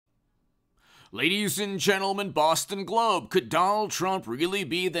Ladies and gentlemen, Boston Globe, could Donald Trump really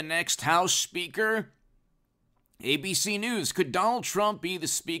be the next House Speaker? ABC News, could Donald Trump be the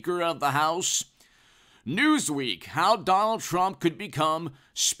Speaker of the House? Newsweek, how Donald Trump could become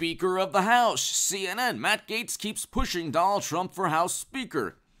Speaker of the House. CNN, Matt Gaetz keeps pushing Donald Trump for House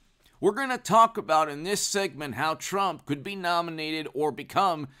Speaker. We're going to talk about in this segment how Trump could be nominated or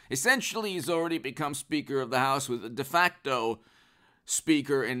become, essentially he's already become Speaker of the House with a de facto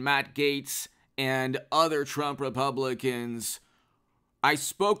Speaker in Matt Gaetz and other Trump Republicans. I've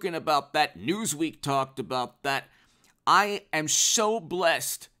spoken about that. Newsweek talked about that. I am so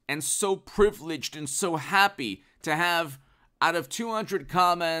blessed and so privileged and so happy to have, out of 200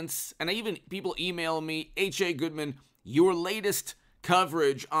 comments, and even people email me, H.A. Goodman, your latest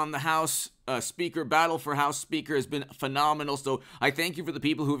coverage on the House Speaker, battle for House Speaker has been phenomenal. So I thank you for the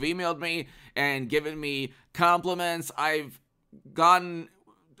people who've emailed me and given me compliments. I've gotten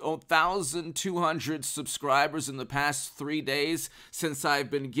 1,200 subscribers in the past 3 days since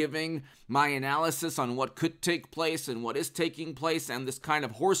I've been giving my analysis on what could take place and what is taking place, and this kind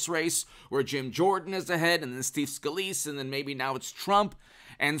of horse race where Jim Jordan is ahead and then Steve Scalise and then maybe now it's Trump.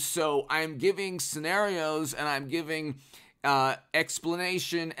 And so I'm giving scenarios and I'm giving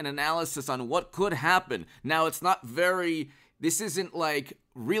explanation and analysis on what could happen. Now, it's not this isn't like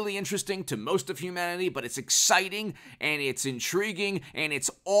really interesting to most of humanity, but it's exciting and it's intriguing and it's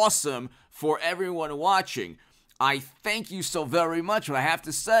awesome for everyone watching. I thank you so very much, I have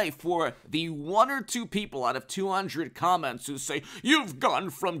to say, for the 1 or 2 people out of 200 comments who say, you've gone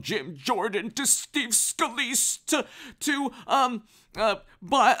from Jim Jordan to Steve Scalise to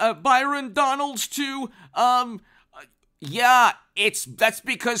Byron Donalds to, yeah, that's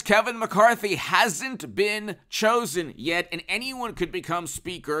because Kevin McCarthy hasn't been chosen yet, and anyone could become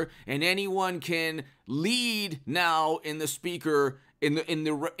Speaker, and anyone can lead now in the Speaker in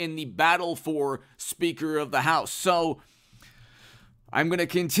the battle for Speaker of the House. So I'm going to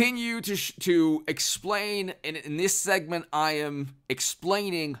continue to explain, and in this segment I am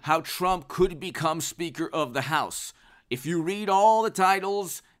explaining how Trump could become Speaker of the House. If you read all the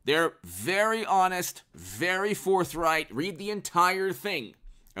titles, they're very honest, very forthright. Read the entire thing,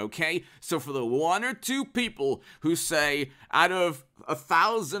 okay? So for the 1 or 2 people who say, out of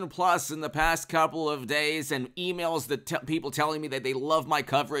 1,000 plus in the past couple of days and emails that people telling me that they love my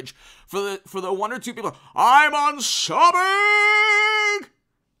coverage, for the 1 or 2 people, I'm unsubbing!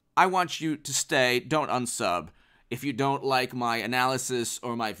 I want you to stay. Don't unsub. If you don't like my analysis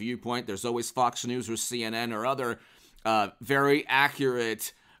or my viewpoint, there's always Fox News or CNN or other very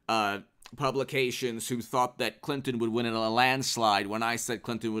accurate publications who thought that Clinton would win in a landslide when I said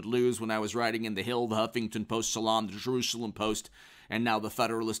Clinton would lose when I was writing in The Hill, The Huffington Post, Salon, The Jerusalem Post, and now The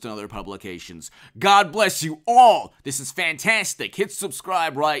Federalist and other publications. God bless you all. This is fantastic. Hit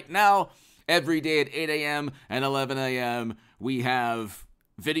subscribe right now. Every day at 8 a.m. and 11 a.m. we have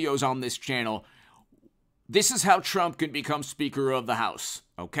videos on this channel. This is how Trump can become Speaker of the House,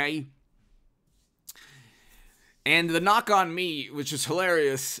 okay? And the knock on me, which is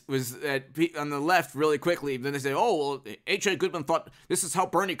hilarious, was that on the left, really quickly, then they say, oh, well, H.A. Goodman thought this is how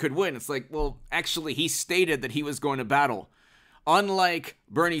Bernie could win. It's like, well, actually, he stated that he was going to battle. Unlike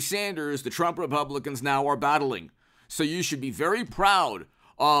Bernie Sanders, the Trump Republicans now are battling. So you should be very proud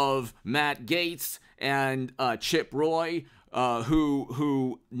of Matt Gaetz and Chip Roy,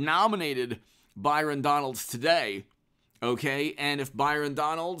 who nominated Byron Donalds today, okay? And if Byron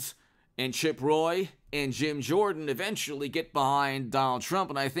Donalds and Chip Roy and Jim Jordan eventually get behind Donald Trump,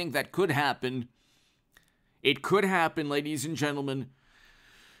 and I think that could happen. It could happen, ladies and gentlemen,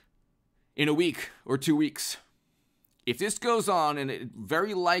 in a week or 2 weeks. If this goes on, and it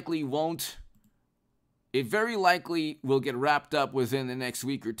very likely won't, it very likely will get wrapped up within the next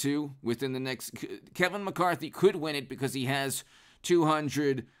week or two, Kevin McCarthy could win it because he has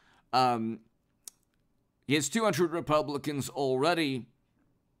 200 Republicans already.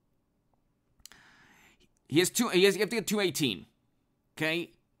 You have to get 218,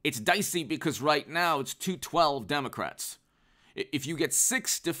 okay? It's dicey because right now it's 212 Democrats. If you get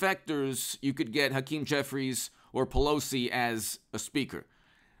 6 defectors, you could get Hakeem Jeffries or Pelosi as a speaker.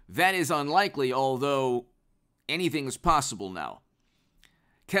 That is unlikely, although anything is possible now.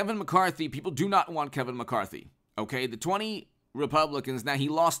 Kevin McCarthy, people do not want Kevin McCarthy, okay? The 20 Republicans, now he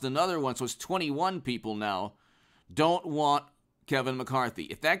lost another one, so it's 21 people now, don't want Kevin McCarthy.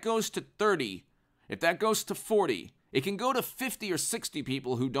 If that goes to 30... If that goes to 40, it can go to 50 or 60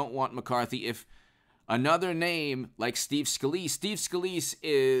 people who don't want McCarthy if another name like Steve Scalise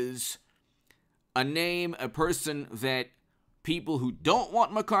is a name, a person that people who don't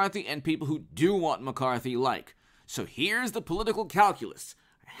want McCarthy and people who do want McCarthy like. So here's the political calculus.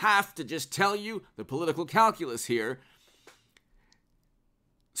 have to just tell you the political calculus here.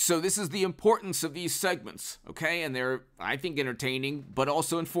 So this is the importance of these segments, okay? And they're, I think, entertaining, but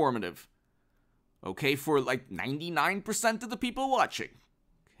also informative, okay, for like 99% of the people watching,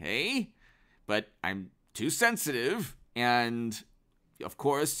 okay? But I'm too sensitive, and of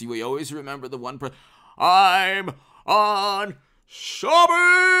course, you always remember the one I'm on shopping!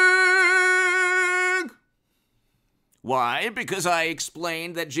 Why? Because I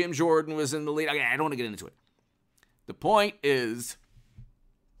explained that Jim Jordan was in the lead. Okay, I don't want to get into it. The point is,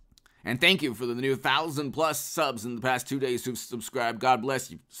 and thank you for the new 1,000+ subs in the past 2 days who've subscribed. God bless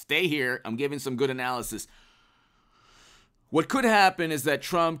you. Stay here. I'm giving some good analysis. What could happen is that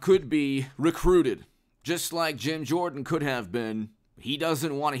Trump could be recruited, just like Jim Jordan could have been. He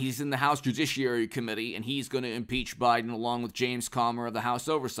doesn't want to. He's in the House Judiciary Committee, and he's going to impeach Biden along with James Comer of the House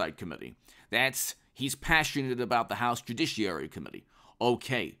Oversight Committee. He's passionate about the House Judiciary Committee.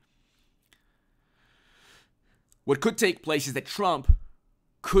 Okay. What could take place is that Trump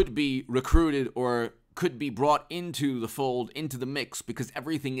could be recruited or could be brought into the fold, into the mix, because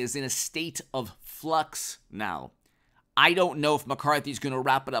everything is in a state of flux now. I don't know if McCarthy's going to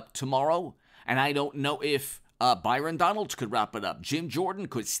wrap it up tomorrow, and I don't know if Byron Donalds could wrap it up. Jim Jordan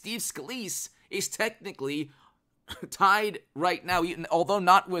could. Steve Scalise is technically tied right now, although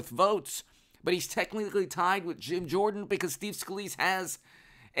not with votes, but he's technically tied with Jim Jordan because Steve Scalise has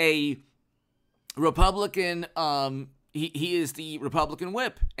a Republican, he is the Republican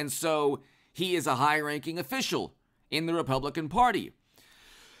whip, and so he is a high-ranking official in the Republican Party.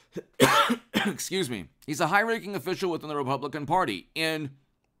 Excuse me. He's a high-ranking official within the Republican Party, and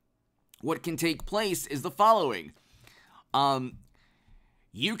what can take place is the following.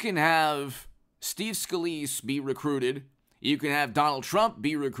 You can have Steve Scalise be recruited. You can have Donald Trump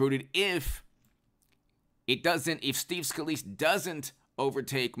be recruited if Steve Scalise doesn't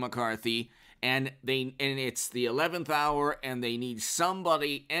overtake McCarthy, and it's the 11th hour, and they need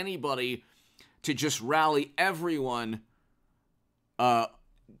anybody to just rally everyone, all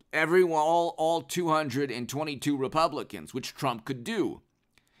 222 Republicans, which Trump could do.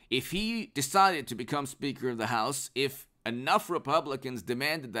 If he decided to become Speaker of the House, if enough Republicans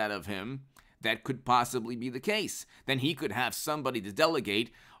demanded that of him, that could possibly be the case. Then he could have somebody to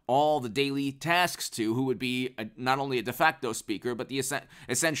delegate all the daily tasks to, who would be not only a de facto speaker, but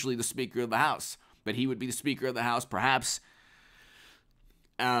essentially the Speaker of the House. But he would be the Speaker of the House, perhaps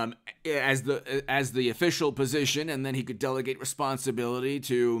as the official position, and then he could delegate responsibility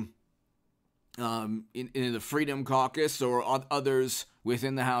to in the Freedom Caucus or others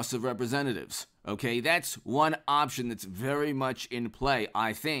within the House of Representatives. Okay, that's one option that's very much in play,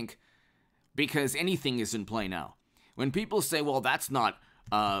 I think, because anything is in play now. When people say, well, that's not...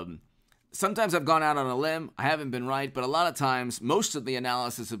 sometimes I've gone out on a limb. I haven't been right, but a lot of times, most of the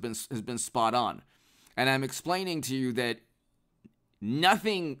analysis has been spot on. And I'm explaining to you that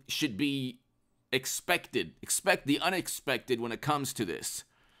nothing should be expected. Expect the unexpected when it comes to this.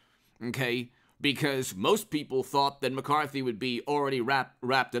 Okay? Because most people thought that McCarthy would be already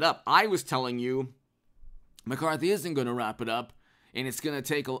wrapped it up. I was telling you McCarthy isn't going to wrap it up, and it's going to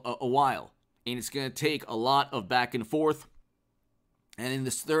take a while. And it's going to take a lot of back and forth. And in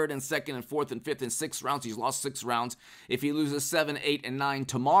this third and second and fourth and fifth and sixth rounds, he's lost 6 rounds. If he loses 7, 8, and 9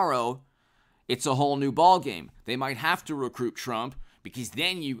 tomorrow, it's a whole new ballgame. They might have to recruit Trump because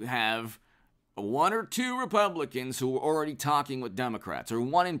then you have 1 or 2 Republicans who are already talking with Democrats, or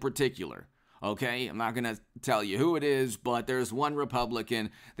one in particular. Okay, I'm not going to tell you who it is, but there's one Republican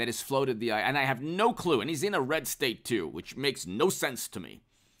that has floated the idea, and I have no clue, and he's in a red state too, which makes no sense to me.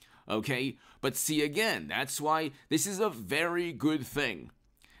 Okay, but see, again, that's why this is a very good thing.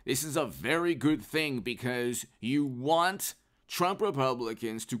 This is a very good thing because you want Trump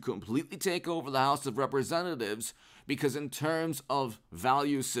Republicans to completely take over the House of Representatives, because in terms of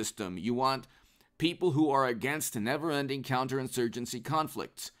value system, you want people who are against never-ending counterinsurgency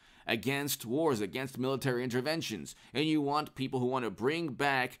conflicts, against wars, against military interventions, and you want people who want to bring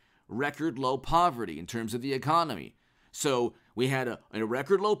back record low poverty in terms of the economy. So we had a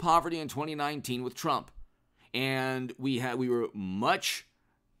record low poverty in 2019 with Trump, and we were much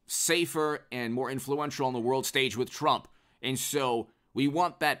safer and more influential on the world stage with Trump, and so we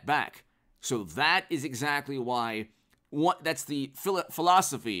want that back. So that is exactly why that's the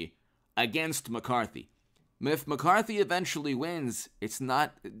philosophy against McCarthy. If McCarthy eventually wins,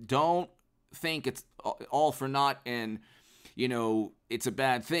 don't think it's all for naught and, it's a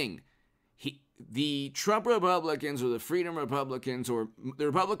bad thing. The Trump Republicans or the Freedom Republicans or the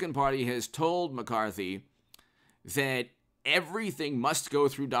Republican Party has told McCarthy that everything must go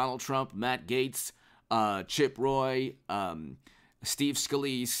through Donald Trump, Matt Gaetz, Chip Roy, Steve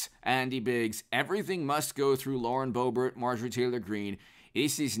Scalise, Andy Biggs. Everything must go through Lauren Boebert, Marjorie Taylor Greene.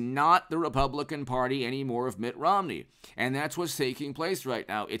 This is not the Republican Party anymore of Mitt Romney. And that's what's taking place right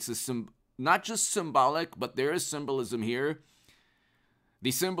now. It's not just symbolic, but there is symbolism here.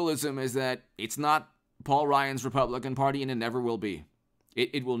 The symbolism is that it's not Paul Ryan's Republican Party, and it never will be.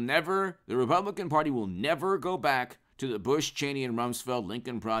 It will never, the Republican Party will never go back to the Bush, Cheney, and Rumsfeld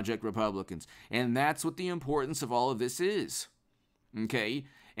Lincoln Project Republicans. And that's what the importance of all of this is. Okay?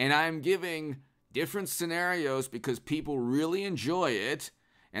 And I'm giving different scenarios because people really enjoy it.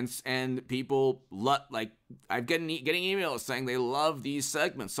 And people, I'm getting emails saying they love these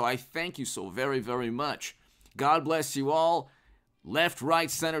segments. So I thank you so very, very much. God bless you all. Left,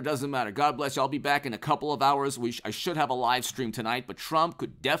 right, center, doesn't matter. God bless you. I'll be back in a couple of hours. I should have a live stream tonight, but Trump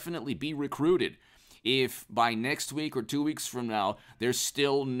could definitely be recruited if by next week or 2 weeks from now, there's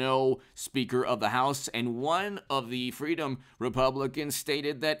still no Speaker of the House. And one of the Freedom Republicans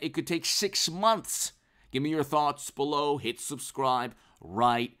stated that it could take 6 months. Give me your thoughts below. Hit subscribe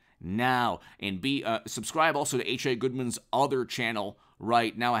right now. And subscribe also to H.A. Goodman's other channel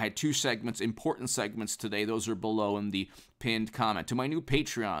right now. I had 2 segments, important segments today. Those are below in the pinned comment. To my new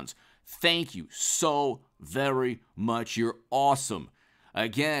Patreons, thank you so very much. You're awesome.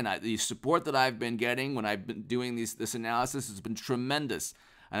 Again, the support that I've been getting when I've been doing this analysis has been tremendous.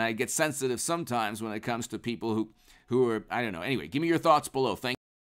 And I get sensitive sometimes when it comes to people who are, I don't know. Anyway, give me your thoughts below. Thank you.